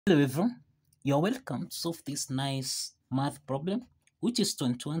Hello everyone, you're welcome to solve this nice math problem, which is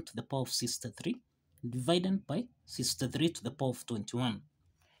 21 to the power of 63 divided by 63 to the power of 21.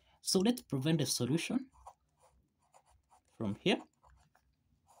 So let's prevent a solution from here.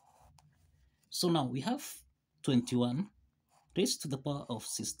 So now we have 21 raised to the power of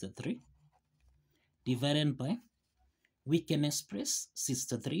 63 divided by, we can express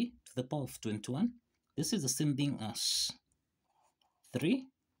 63 to the power of 21. This is the same thing as 3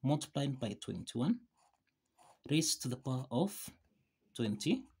 multiplied by 21 raised to the power of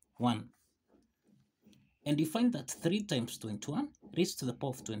 21. And you find that 3 times 21 raised to the power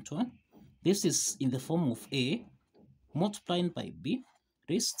of 21, this is in the form of A multiplied by B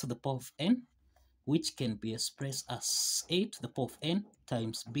raised to the power of n, which can be expressed as A to the power of n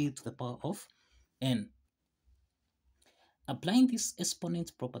times B to the power of n. Applying this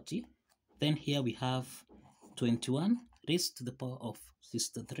exponent property, then here we have 21 raised to the power of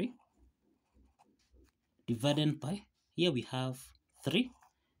 63 divided by, here we have 3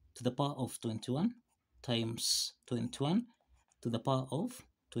 to the power of 21 times 21 to the power of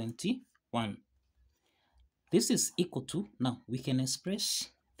 21. This is equal to, now we can express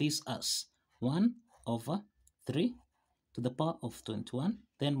this as 1 over 3 to the power of 21,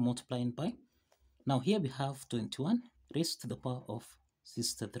 then multiplying by, now here we have 21 raised to the power of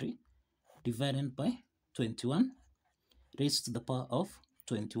 63 divided by 21 raised to the power of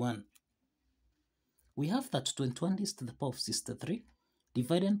 21. We have that 21 raised to the power of 63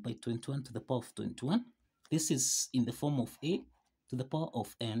 divided by 21 to the power of 21. This is in the form of A to the power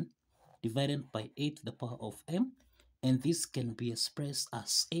of n divided by A to the power of m, and this can be expressed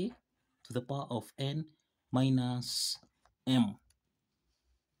as A to the power of n minus m.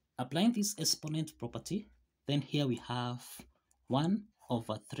 Applying this exponent property, then here we have 1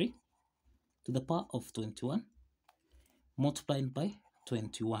 over 3 to the power of 21 multiplied by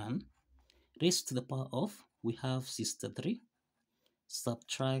 21 raised to the power of, we have 63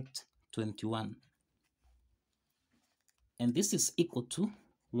 subtract 21, and this is equal to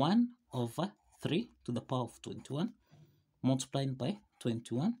 1 over 3 to the power of 21 multiplied by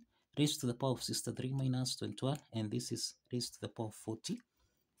 21 raised to the power of 63 minus 21, and this is raised to the power of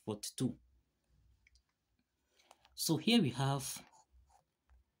 42. So here we have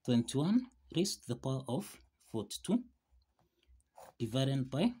 21 raised to the power of 42 divided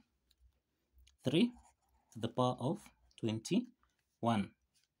by 3 to the power of 21.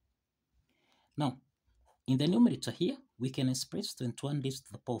 Now, in the numerator here, we can express 21 raised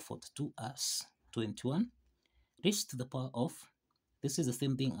to the power of 42 as 21 raised to the power of, this is the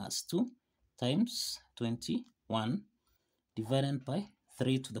same thing as 2 times 21 divided by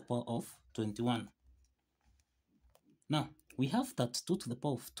 3 to the power of 21. Now, we have that 2 to the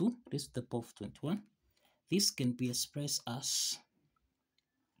power of 2 raised to the power of 21. This can be expressed as,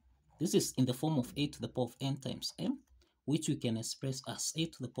 this is in the form of A to the power of n times m, which we can express as A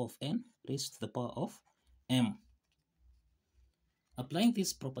to the power of n raised to the power of m. Applying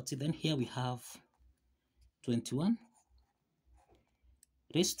this property, then here we have 21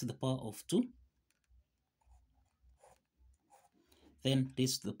 raised to the power of 2, then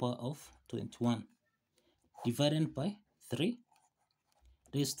raised to the power of 21, divided by 3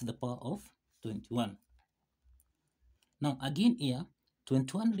 raised to the power of 21. Now again here,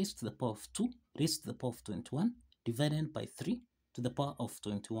 21 raised to the power of 2 raised to the power of 21 divided by 3 to the power of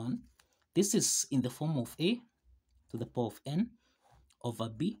 21. This is in the form of A to the power of n over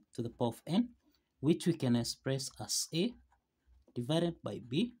B to the power of n, which we can express as A divided by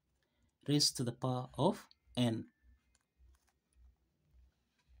B raised to the power of n.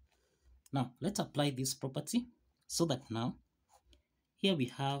 Now let's apply this property so that now here we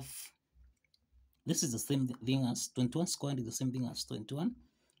have, this is the same thing as 21 squared is the same thing as 21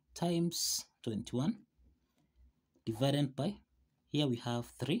 times 21 divided by, here we have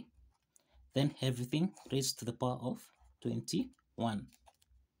 3, then everything raised to the power of 21.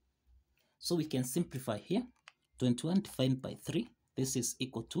 So we can simplify here. 21 divided by 3, this is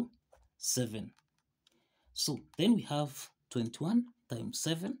equal to 7. So then we have 21 times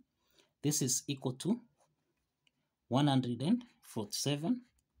 7, this is equal to 147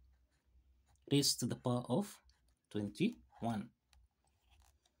 raised to the power of 21.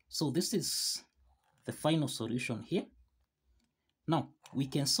 So this is the final solution here. Now we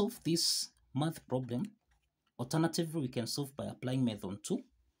can solve this math problem. Alternatively, we can solve by applying method 2.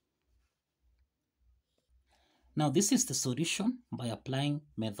 Now this is the solution by applying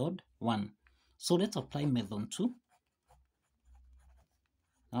method 1. So let's apply method 2.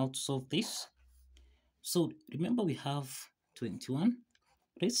 Now to solve this. So remember we have 21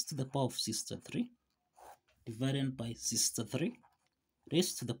 raised to the power of 63 divided by 63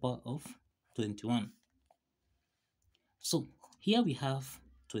 raised to the power of 21. So here we have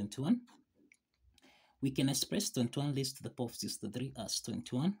 21. We can express 21 raised to the power of 63 as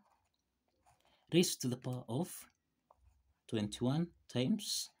 21 raised to the power of 21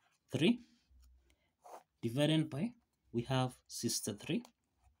 times 3 divided by, we have 63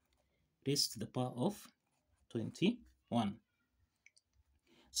 raised to the power of 21.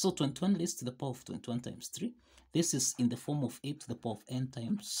 So 21 raised to the power of 21 times 3. This is in the form of a to the power of n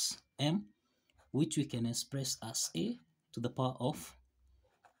times m, which we can express as a to the power of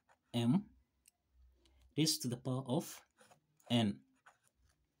m raised to the power of n.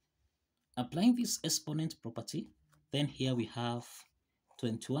 Applying this exponent property, then here we have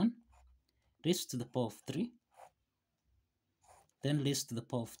 21 raised to the power of 3, then raised to the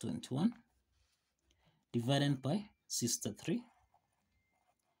power of 21, divided by 63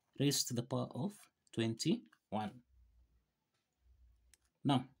 raised to the power of 21.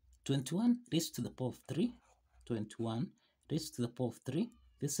 Now, 21 raised to the power of 3, 21 raised to the power of 3,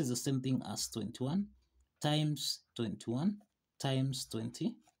 this is the same thing as 21 times 21 times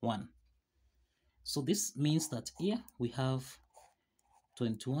 21. So this means that here we have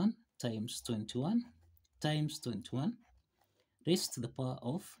 21 times 21 times 21 raised to the power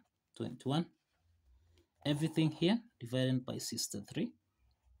of 21. Everything here divided by 63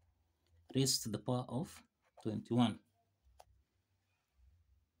 raised to the power of 21.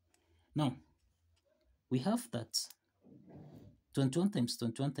 Now, we have that 21 times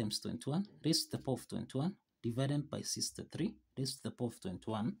 21 times 21 raised to the power of 21 divided by 63 raised to the power of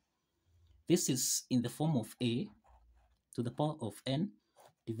 21. This is in the form of a to the power of n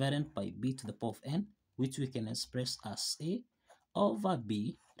divided by b to the power of n, which we can express as a over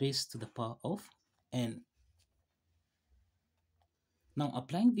b raised to the power of n. Now,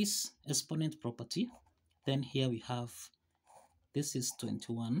 applying this exponent property, then here we have, this is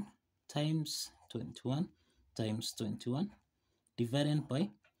 21 times 21 times 21 divided by,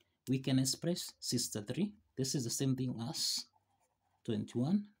 we can express 63. This is the same thing as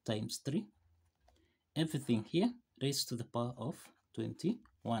 21 times 3. Everything here raised to the power of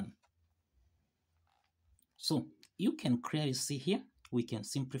 21. So you can clearly see here, we can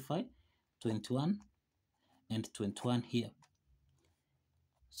simplify 21 and 21 here.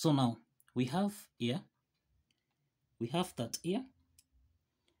 So now we have here, we have that here,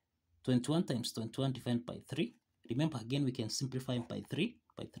 21 times 21 divided by 3. Remember again, we can simplify by 3,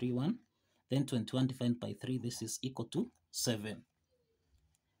 by 3, 1. Then 21 divided by 3, this is equal to 7.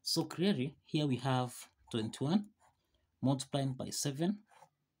 So clearly, here we have 21 multiplied by 7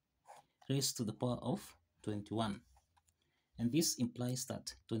 raised to the power of 21. And this implies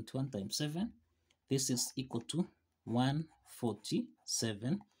that 21 times 7, this is equal to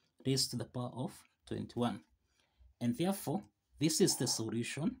 147 raised to the power of 21. And therefore, this is the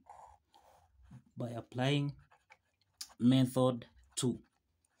solution by applying method 2.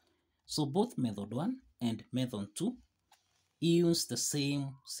 So both method 1 and method 2 use the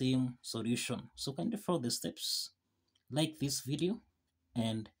same solution. So kindly follow the steps, like this video,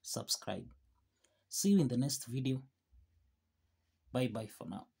 and subscribe. See you in the next video. Bye bye for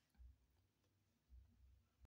now.